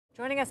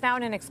Joining us now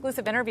in an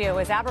exclusive interview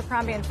is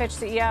Abercrombie Fitch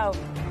CEO,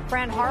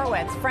 Fran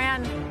Horowitz.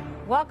 Fran,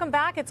 welcome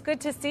back. It's good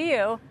to see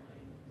you.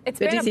 It's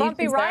been a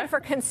bumpy ride for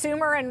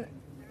consumer and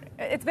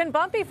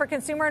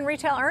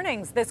retail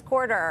earnings this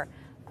quarter,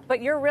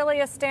 but you're really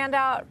a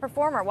standout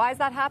performer. Why is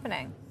that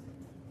happening?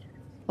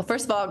 Well,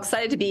 first of all,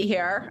 excited to be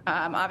here.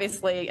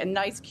 Obviously, a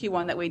nice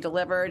Q1 that we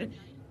delivered.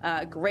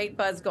 Great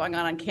buzz going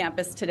on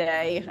campus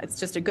today. It's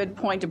just a good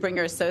point to bring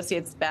your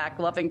associates back.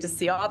 Loving to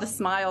see all the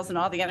smiles and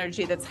all the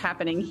energy that's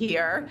happening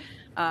here.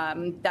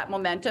 That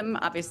momentum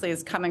obviously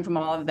is coming from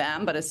all of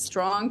them, but a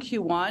strong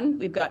Q1.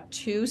 We've got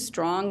two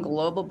strong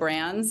global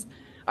brands.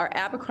 Our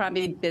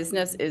Abercrombie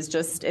business is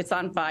it's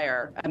on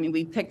fire. I mean,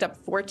 we picked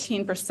up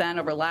 14%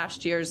 over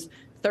last year's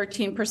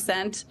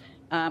 13%.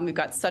 We've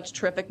got such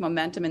terrific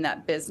momentum in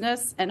that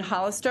business. And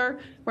Hollister,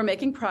 we're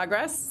making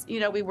progress. You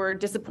know, we were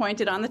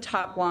disappointed on the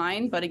top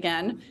line, but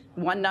again,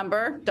 one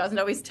number doesn't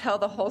always tell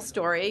the whole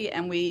story.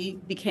 And we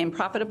became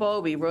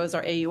profitable. We rose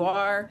our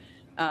AUR.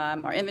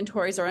 Our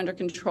inventories are under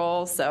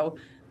control. So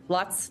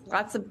lots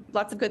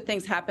of good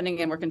things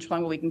happening, and we're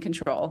controlling what we can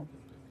control.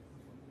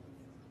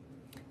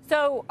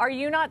 So are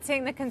you not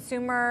seeing the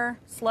consumer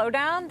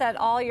slowdown that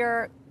all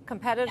your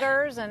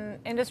competitors and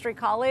industry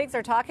colleagues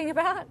are talking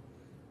about?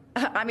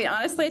 I mean,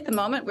 honestly, at the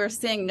moment, we're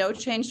seeing no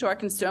change to our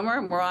consumer,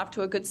 and we're off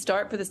to a good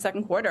start for the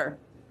second quarter.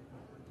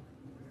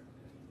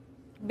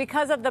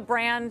 Because of the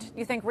brand,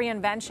 you think,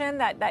 reinvention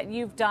that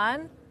you've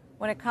done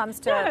when it comes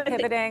to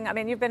pivoting? I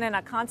mean, you've been in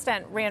a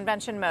constant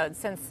reinvention mode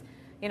since,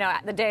 you know,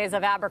 the days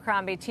of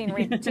Abercrombie,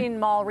 teen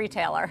mall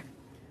retailer.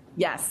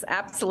 Yes,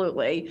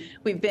 absolutely.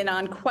 We've been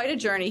on quite a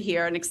journey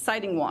here, an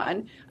exciting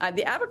one.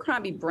 The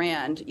Abercrombie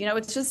brand, you know,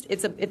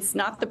 it's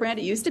not the brand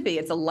it used to be.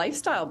 It's a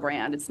lifestyle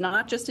brand. It's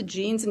not just a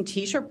jeans and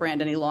T-shirt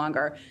brand any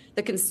longer.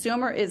 The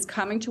consumer is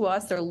coming to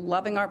us. They're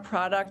loving our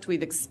product.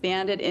 We've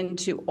expanded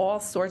into all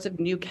sorts of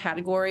new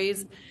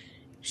categories.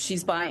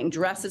 She's buying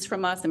dresses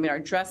from us. I mean, our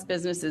dress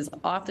business is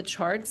off the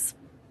charts.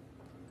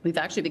 We've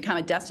actually become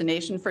a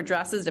destination for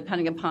dresses,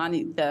 depending upon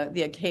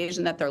the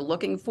occasion that they're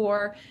looking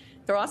for.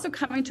 They're also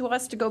coming to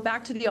us to go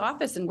back to the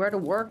office and where to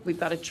work. We've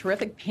got a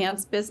terrific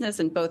pants business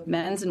in both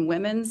men's and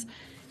women's.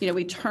 You know,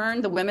 we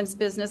turned the women's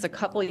business a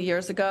couple of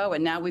years ago,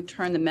 and now we've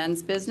turned the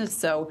men's business.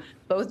 So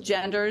both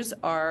genders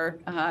are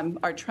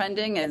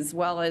trending, as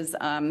well as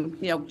you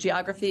know,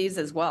 geographies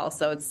as well.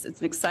 So it's an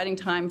exciting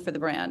time for the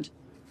brand.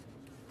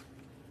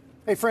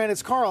 Hey, Fran,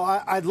 it's Carl.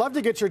 I'd love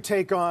to get your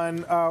take on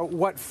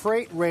what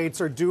freight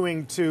rates are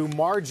doing to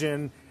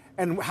margin,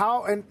 and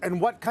how and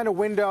what kind of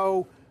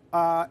window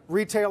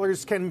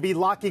retailers can be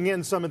locking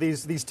in some of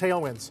these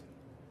tailwinds.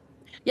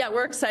 Yeah,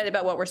 we're excited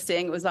about what we're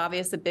seeing. It was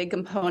obvious a big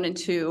component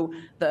to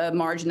the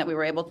margin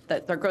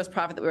that our gross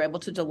profit that we were able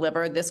to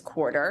deliver this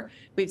quarter.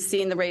 We've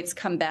seen the rates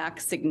come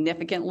back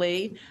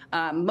significantly.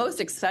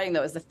 Most exciting,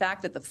 though, is the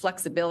fact that the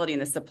flexibility in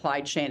the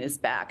supply chain is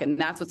back, and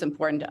that's what's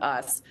important to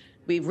us.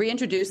 We've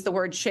reintroduced the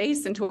word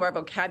chase into our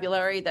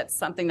vocabulary. That's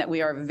something that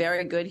we are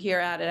very good here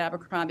at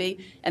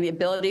Abercrombie, and the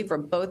ability for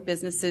both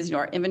businesses, you know,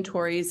 our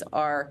inventories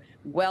are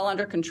well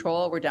under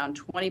control. We're down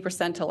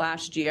 20% to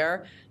last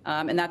year,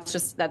 and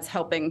that's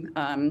helping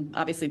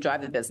obviously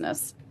drive the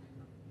business.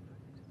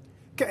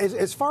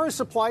 As far as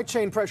supply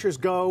chain pressures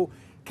go,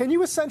 can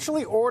you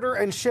essentially order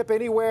and ship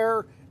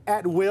anywhere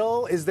at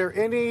will? Is there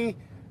any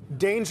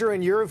danger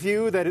in your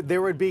view that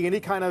there would be any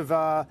kind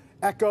of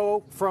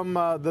echo from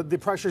the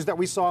pressures that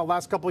we saw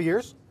last couple of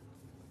years?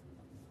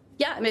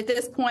 Yeah, I mean, at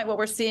this point, what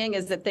we're seeing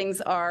is that things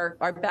are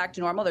back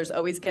to normal. There's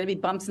always going to be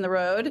bumps in the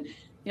road.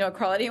 You know,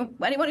 Carl,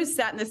 anyone who's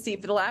sat in the seat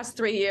for the last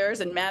 3 years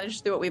and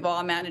managed through what we've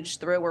all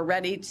managed through, we're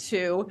ready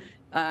to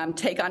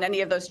take on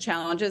any of those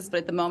challenges.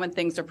 But at the moment,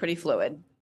 things are pretty fluid.